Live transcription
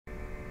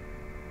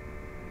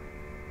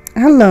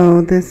Hello,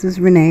 this is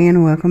Renee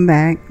and welcome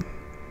back.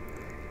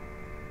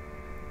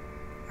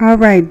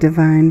 Alright,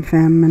 Divine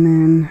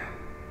Feminine.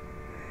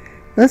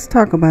 Let's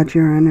talk about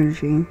your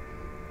energy.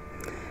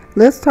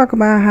 Let's talk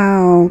about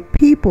how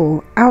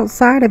people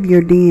outside of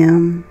your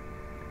DM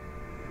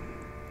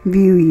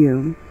view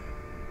you.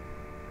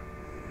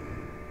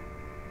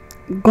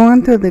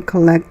 Going through the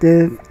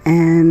collective,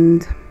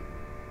 and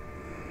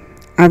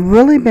I've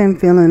really been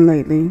feeling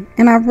lately,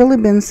 and I've really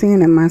been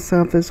seeing it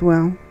myself as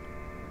well.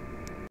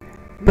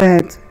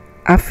 But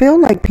I feel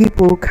like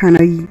people kind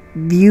of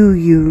view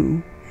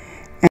you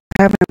as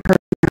having a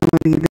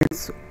personality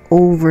that's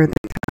over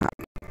the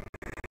top,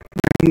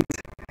 right?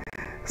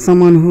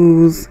 Someone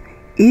who's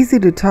easy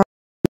to talk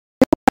to.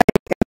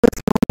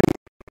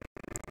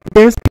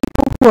 There's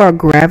people who are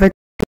gravitating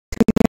to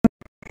you,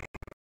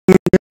 and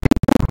there's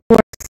people who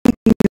are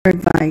seeking your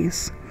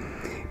advice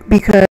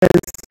because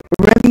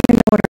whether you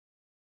know it or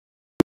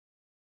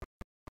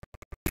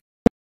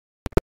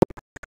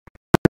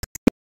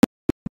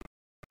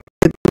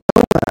not,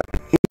 blow up,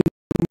 and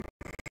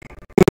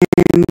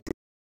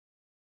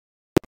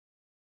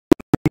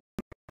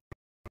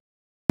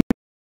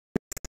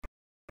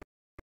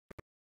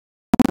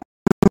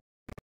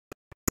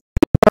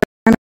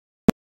kind of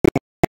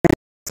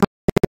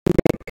something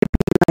that could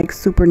be like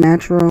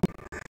supernatural.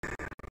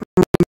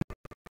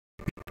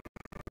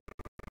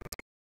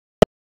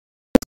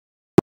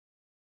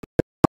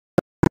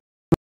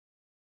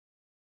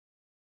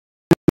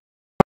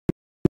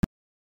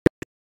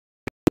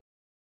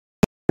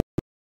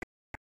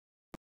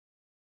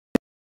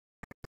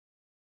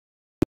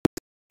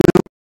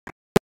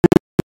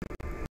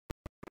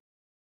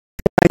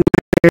 Like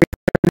very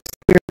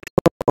spiritual.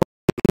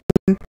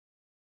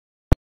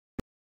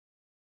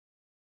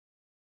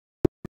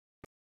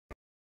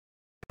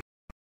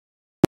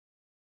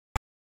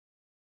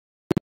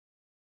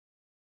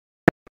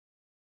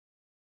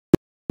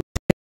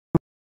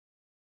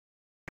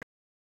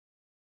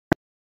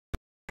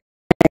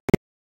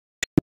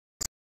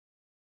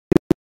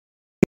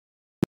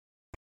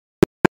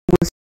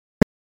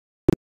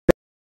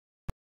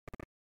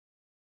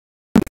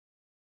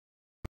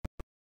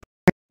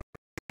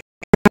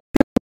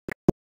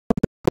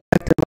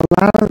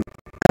 A lot of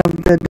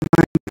the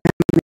divine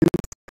feminines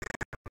are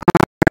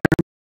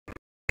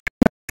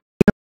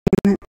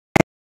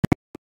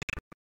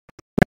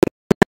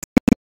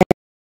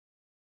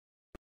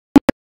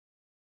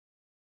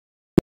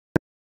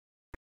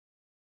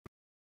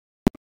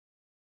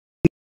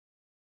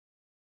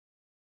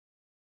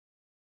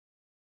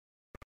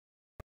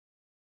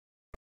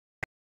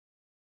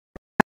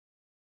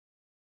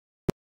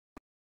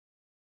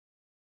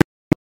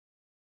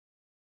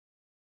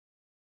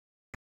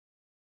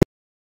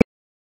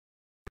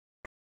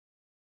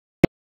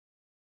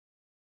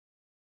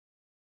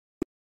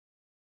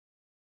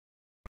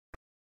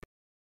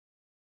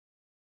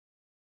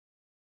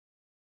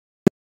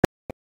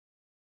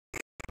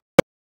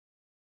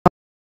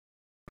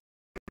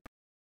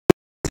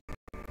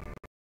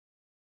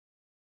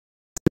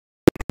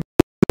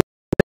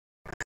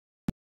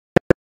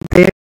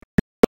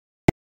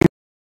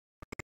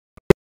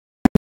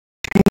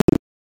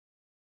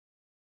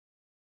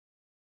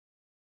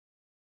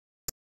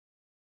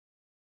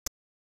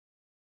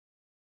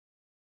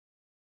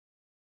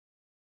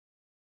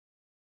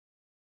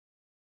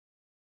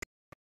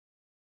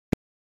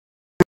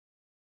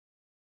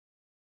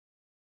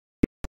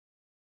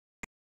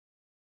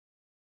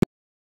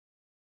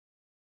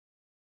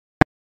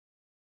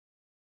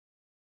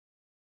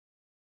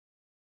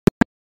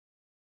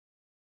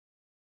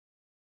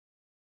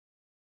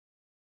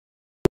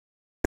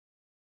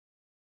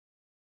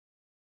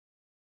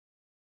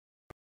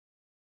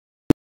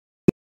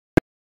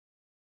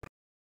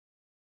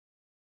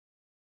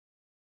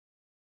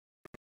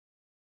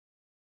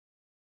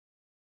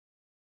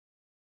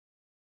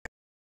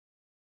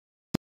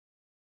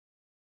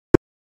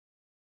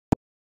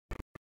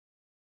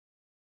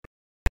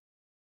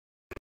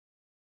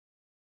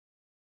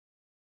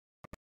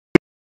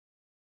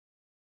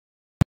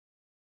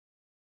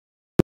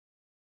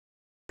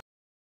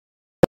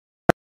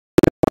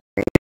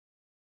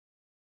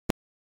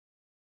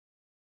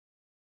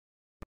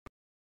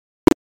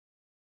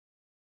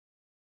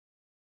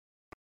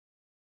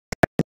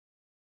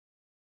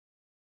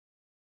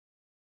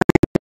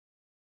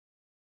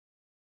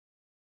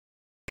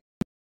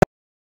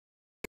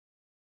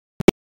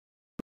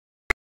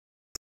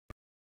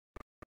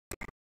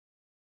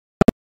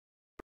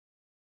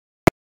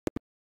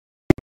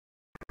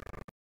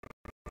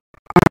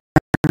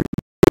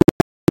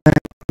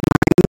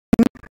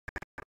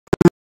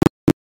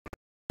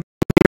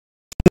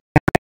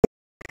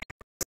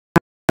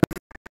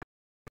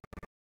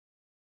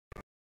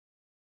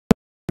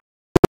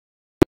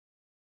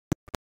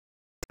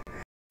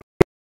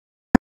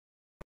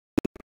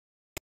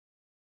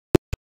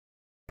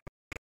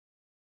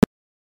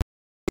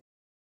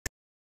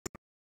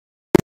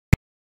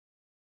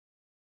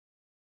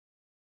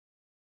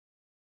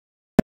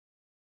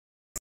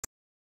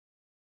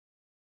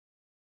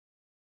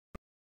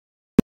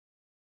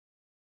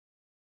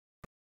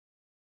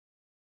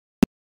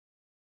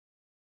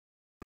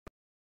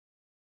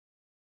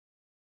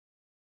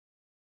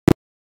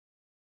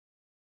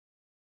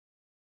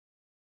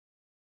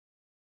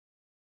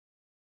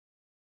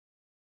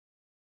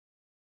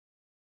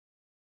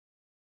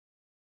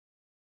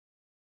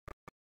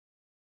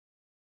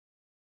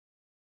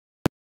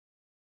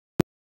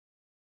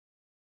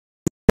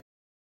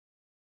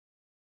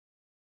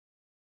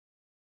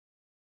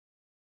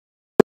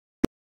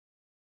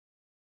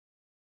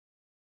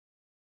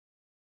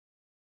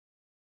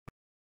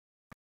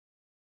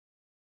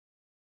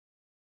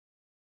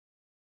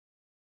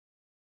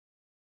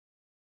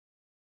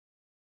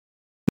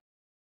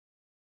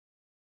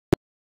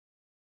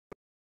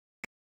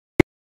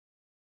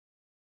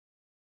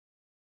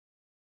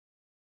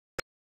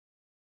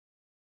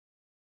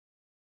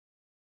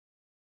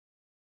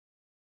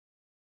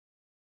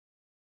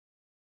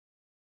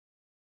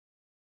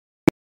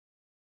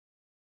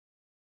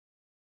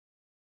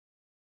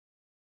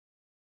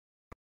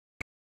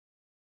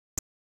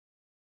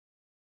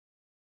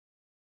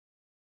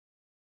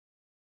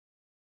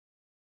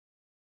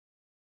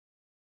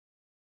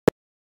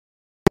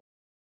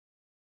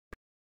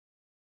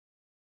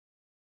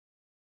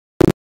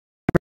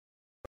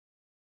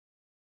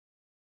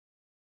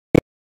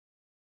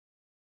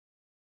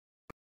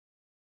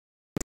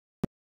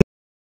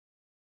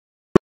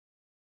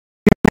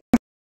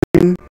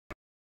and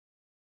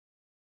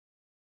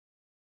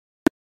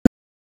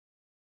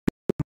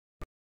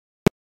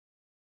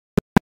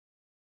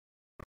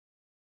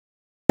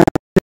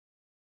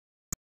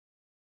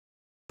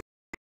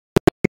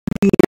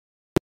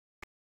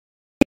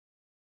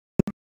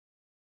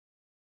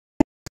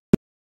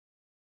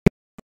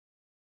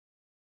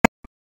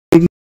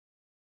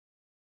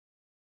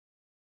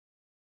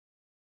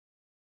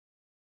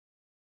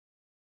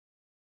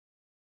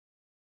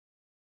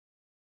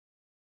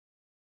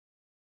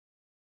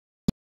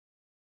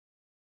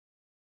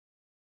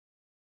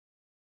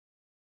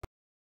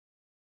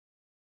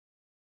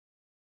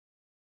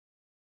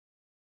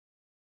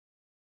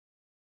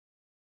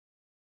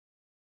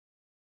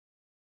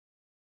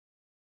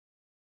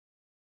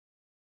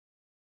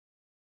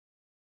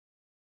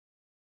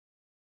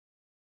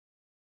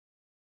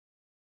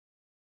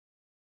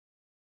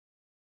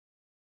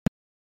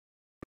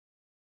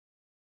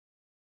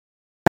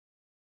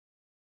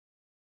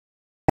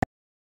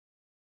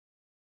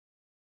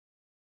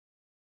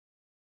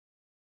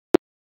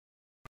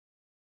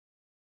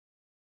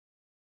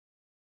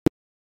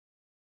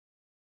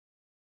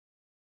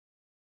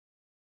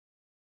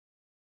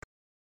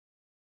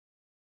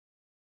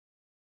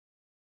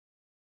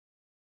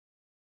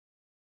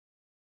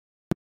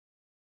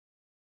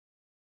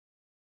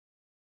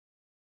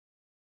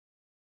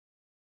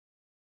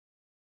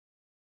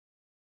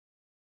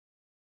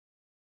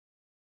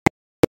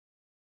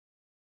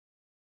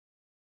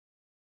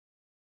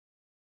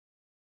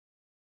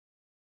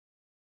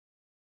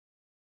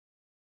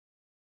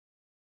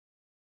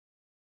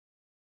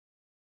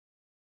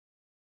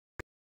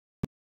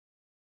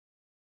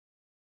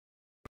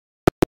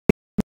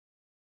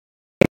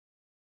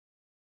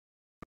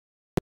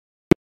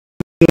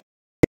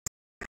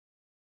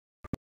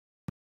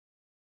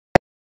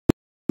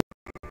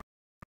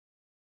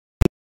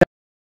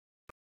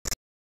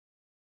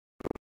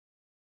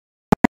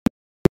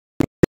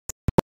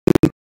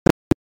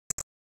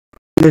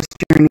this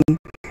journey,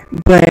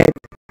 but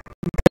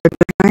the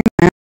divine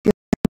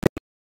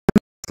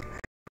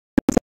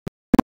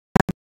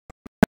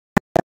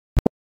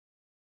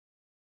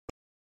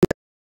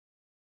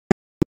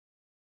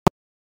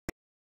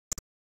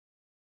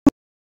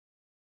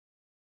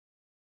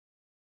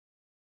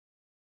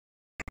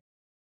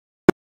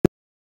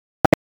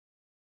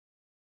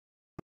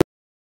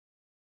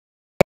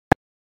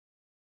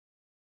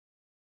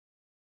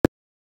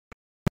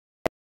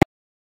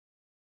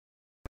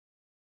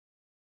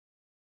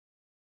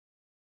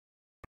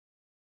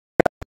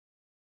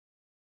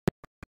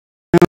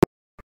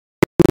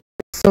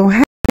so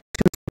happy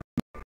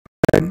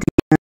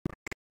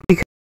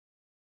because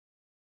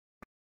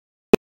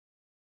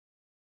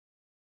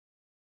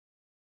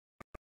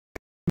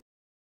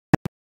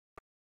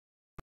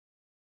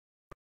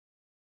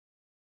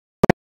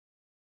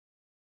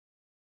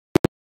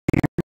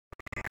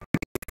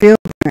I feel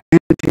their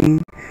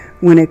energy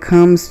when it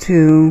comes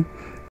to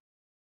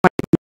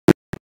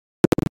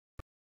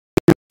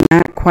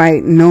not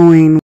quite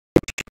knowing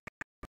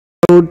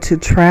road to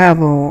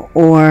travel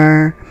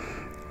or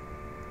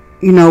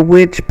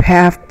which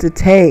path to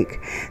take.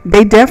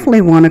 They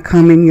definitely want to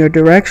come in your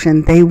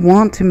direction. They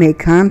want to make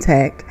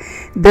contact.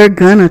 They're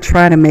gonna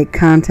try to make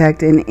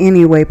contact in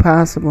any way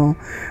possible,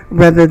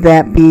 whether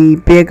that be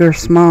big or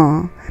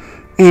small.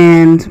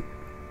 And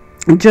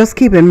just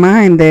keep in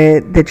mind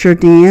that your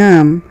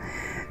DM,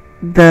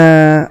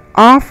 the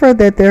offer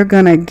that they're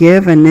gonna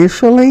give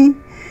initially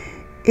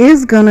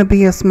is gonna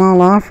be a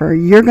small offer.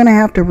 You're gonna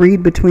have to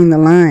read between the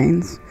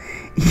lines.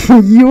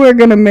 you are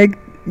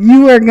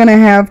gonna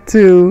have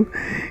to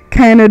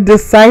kind of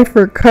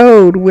decipher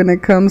code when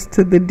it comes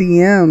to the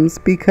DMs,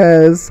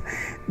 because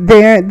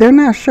they're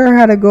not sure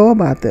how to go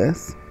about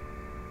this.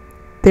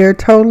 They're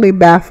totally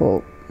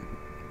baffled.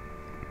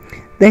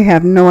 They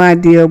have no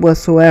idea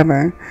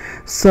whatsoever.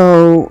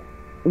 So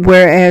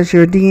whereas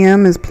your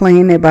DM is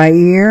playing it by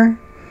ear,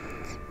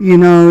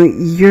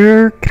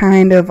 you're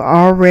kind of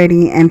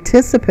already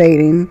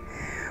anticipating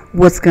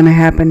what's going to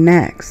happen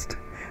next,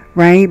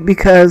 right?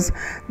 Because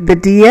the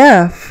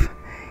DF,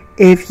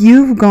 if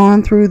you've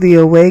gone through the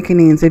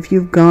awakenings, if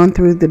you've gone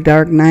through the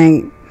dark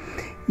night,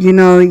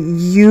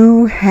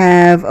 you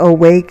have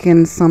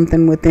awakened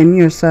something within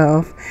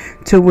yourself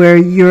to where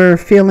you're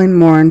feeling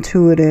more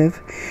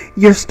intuitive.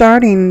 You're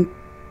starting,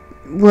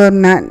 well,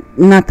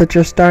 not that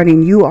you're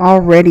starting, you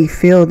already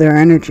feel their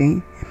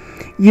energy.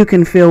 You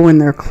can feel when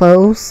they're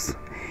close.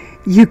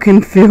 You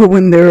can feel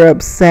when they're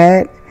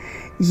upset.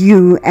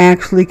 You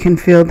actually can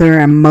feel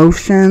their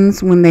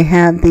emotions when they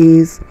have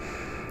these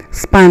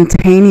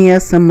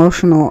spontaneous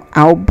emotional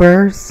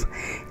outbursts.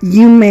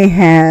 You may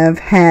have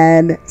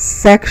had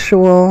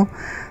sexual,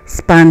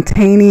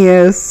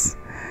 spontaneous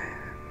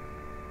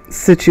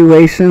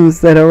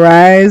situations that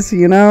arise,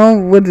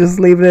 we'll just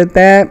leave it at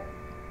that.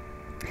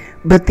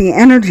 But the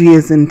energy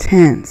is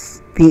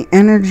intense. The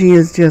energy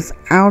is just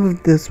out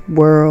of this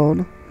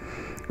world,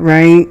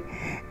 right?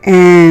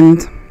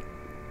 And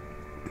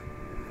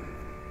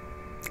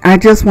I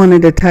just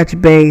wanted to touch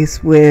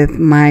base with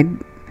my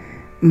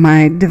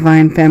my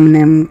Divine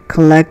Feminine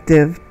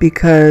collective,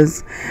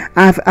 because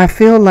I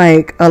feel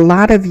like a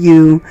lot of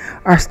you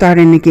are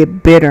starting to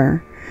get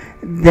bitter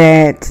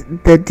that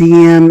the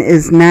DM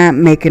is not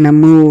making a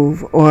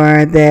move,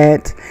 or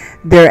that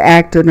they're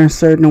acting a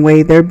certain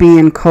way. They're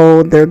being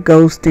cold. They're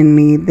ghosting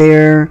me.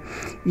 They're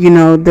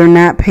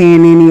not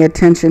paying any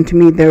attention to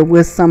me. They're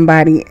with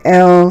somebody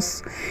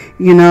else.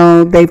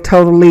 They've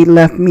totally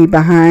left me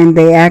behind.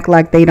 They act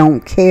like they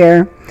don't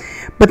care.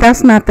 But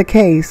that's not the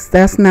case.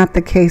 That's not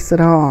the case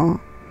at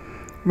all.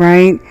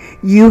 Right?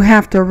 You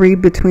have to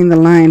read between the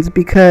lines,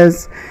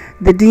 because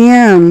the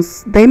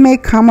DMs, they may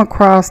come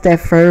across at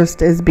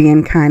first as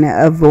being kind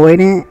of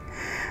avoidant,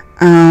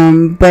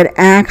 but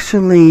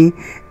actually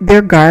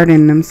they're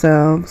guarding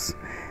themselves.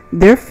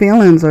 Their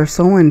feelings are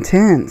so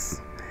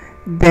intense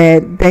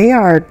that they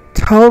are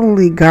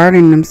totally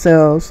guarding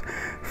themselves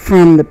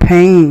from the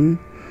pain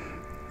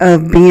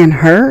of being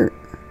hurt.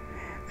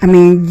 I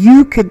mean,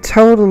 you could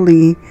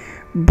totally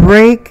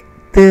break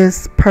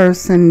this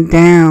person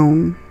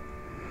down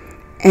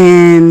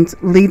and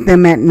leave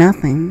them at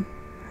nothing.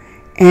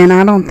 And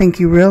I don't think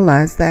you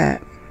realize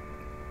that.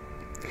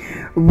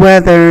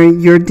 Whether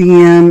your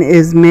DM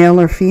is male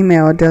or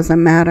female, it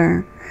doesn't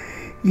matter.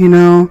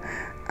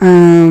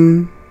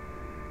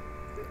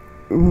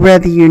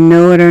 Whether you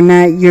know it or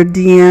not, your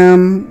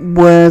DM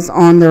was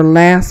on their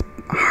last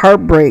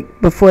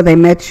heartbreak before they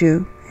met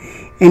you.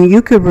 And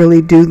you could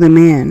really do them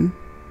in.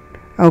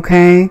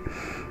 Okay?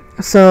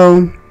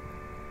 So,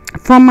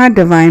 for my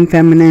Divine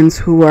Feminines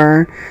who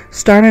are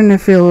starting to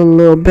feel a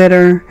little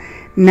bitter,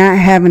 not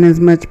having as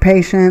much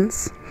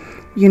patience,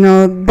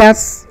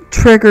 that's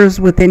triggers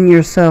within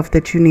yourself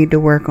that you need to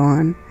work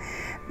on.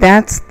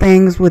 That's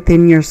things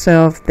within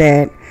yourself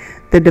that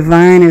the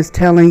divine is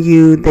telling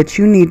you that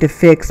you need to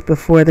fix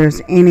before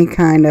there's any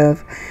kind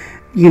of,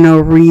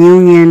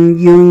 union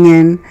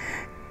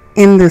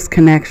in this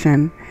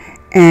connection.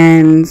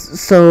 And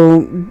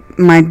so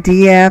my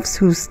DFs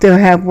who still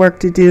have work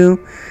to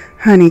do,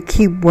 honey,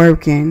 keep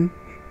working.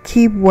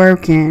 Keep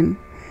working.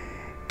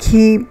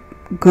 Keep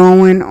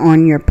going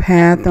on your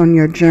path, on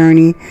your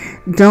journey.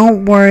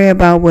 Don't worry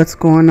about what's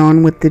going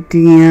on with the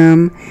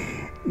DM.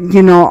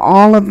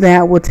 All of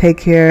that will take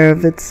care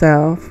of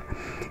itself.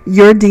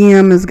 Your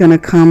DM is going to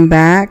come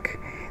back.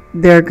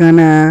 They're going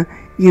to,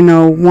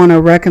 want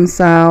to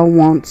reconcile,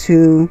 want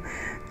to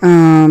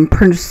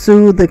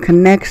pursue the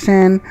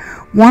connection,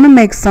 want to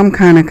make some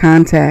kind of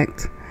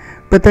contact.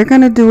 But they're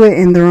going to do it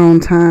in their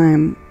own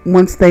time.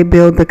 Once they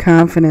build the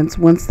confidence,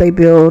 once they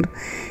build,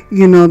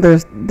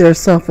 their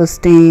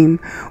self-esteem,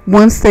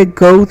 once they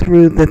go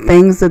through the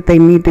things that they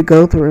need to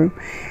go through.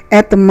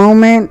 At the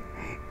moment,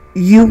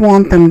 you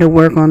want them to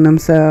work on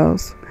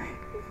themselves.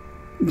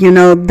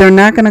 They're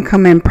not going to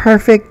come in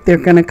perfect. They're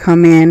going to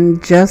come in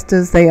just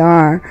as they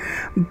are.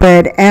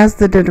 But as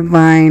the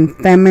Divine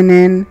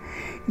Feminine,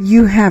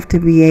 you have to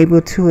be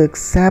able to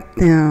accept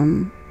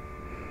them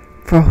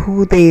for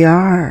who they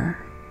are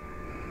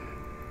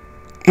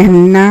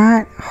and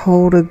not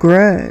hold a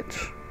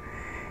grudge,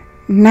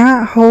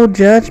 not hold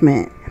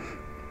judgment.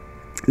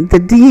 The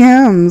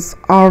DMs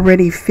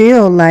already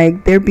feel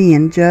like they're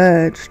being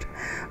judged,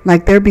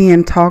 like they're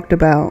being talked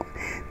about.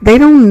 They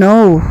don't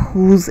know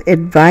whose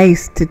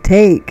advice to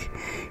take.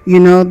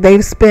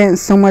 They've spent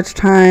so much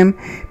time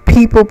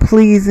people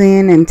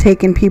pleasing and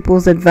taking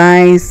people's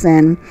advice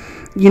and,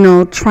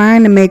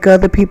 trying to make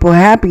other people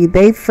happy.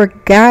 They've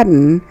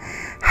forgotten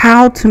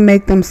how to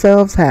make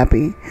themselves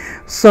happy.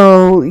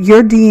 So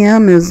your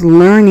DM is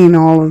learning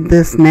all of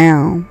this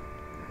now.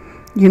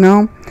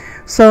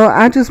 So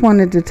I just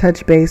wanted to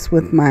touch base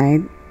with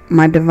my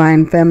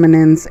Divine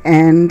Feminines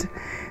and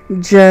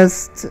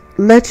just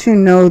let you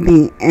know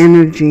the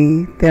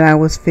energy that I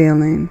was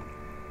feeling.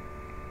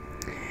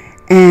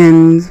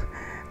 And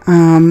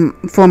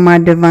for my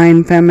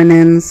Divine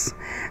Feminines,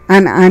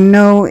 and I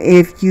know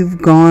if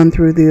you've gone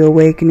through the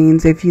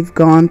awakenings, if you've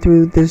gone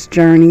through this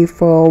journey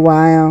for a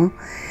while,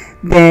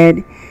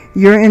 that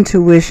your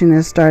intuition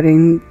is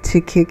starting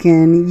to kick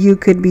in. You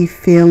could be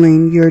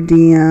feeling your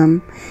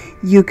DM.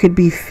 You could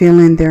be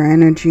feeling their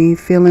energy,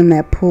 feeling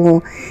that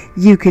pull.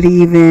 You could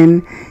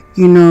even,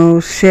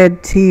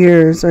 shed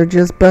tears or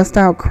just bust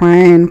out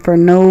crying for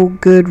no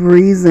good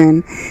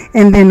reason,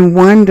 and then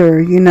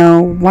wonder,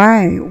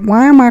 why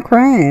am I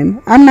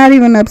crying? I'm not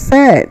even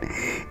upset,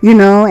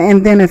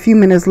 and then a few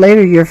minutes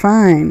later you're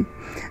fine.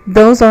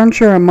 Those aren't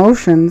your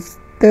emotions,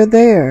 they're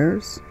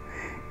theirs,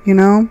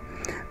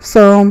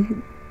 So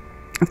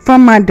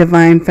from my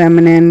Divine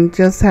Feminine,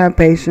 just have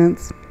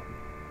patience.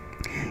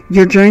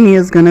 Your journey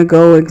is going to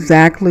go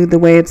exactly the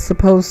way it's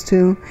supposed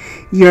to.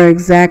 You're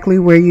exactly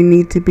where you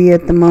need to be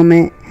at the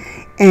moment.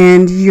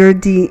 And your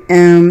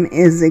DM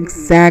is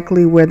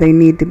exactly where they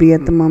need to be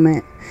at the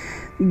moment.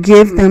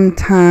 Give them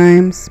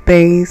time,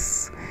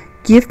 space.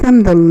 Give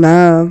them the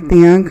love,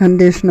 the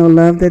unconditional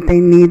love that they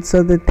need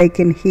so that they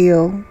can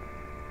heal.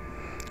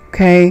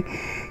 Okay?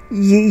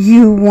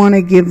 You want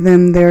to give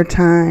them their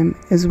time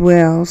as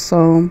well.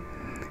 So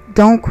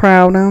don't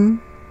crowd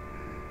them.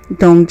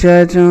 Don't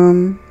judge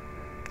them.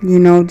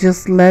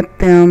 Just let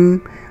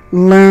them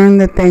learn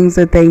the things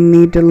that they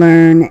need to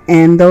learn,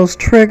 and those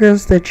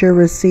triggers that you're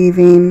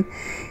receiving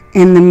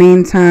in the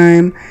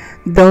meantime,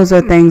 those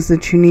are things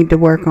that you need to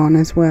work on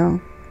as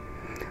well.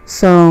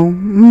 So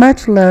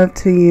much love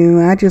to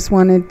you. I just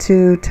wanted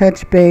to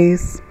touch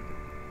base,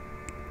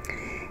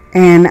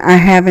 and I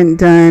haven't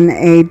done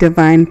a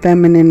Divine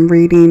Feminine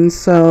reading,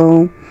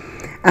 so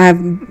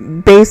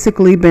I've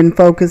basically been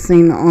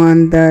focusing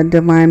on the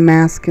Divine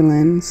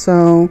Masculine.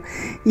 So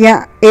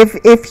yeah,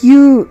 if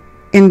you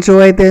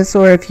enjoy this,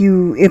 or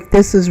if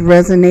this is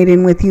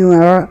resonating with you,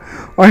 or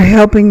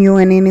helping you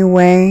in any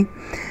way,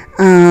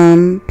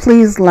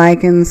 please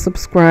like and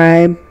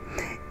subscribe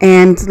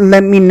and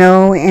let me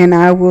know, and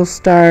I will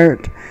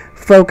start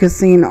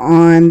focusing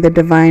on the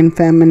Divine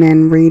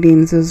Feminine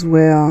readings as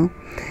well.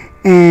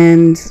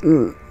 And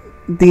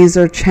these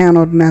are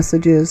channeled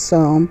messages,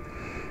 so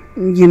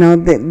you know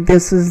that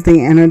this is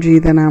the energy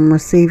that I'm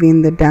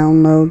receiving, the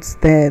downloads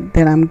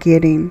that I'm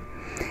getting.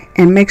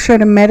 And make sure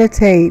to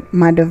meditate,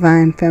 my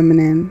Divine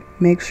Feminine.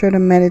 Make sure to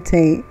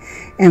meditate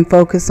and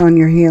focus on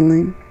your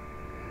healing.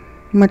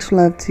 Much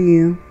love to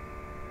you.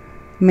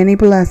 Many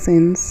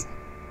blessings.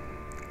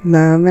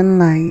 Love and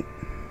light.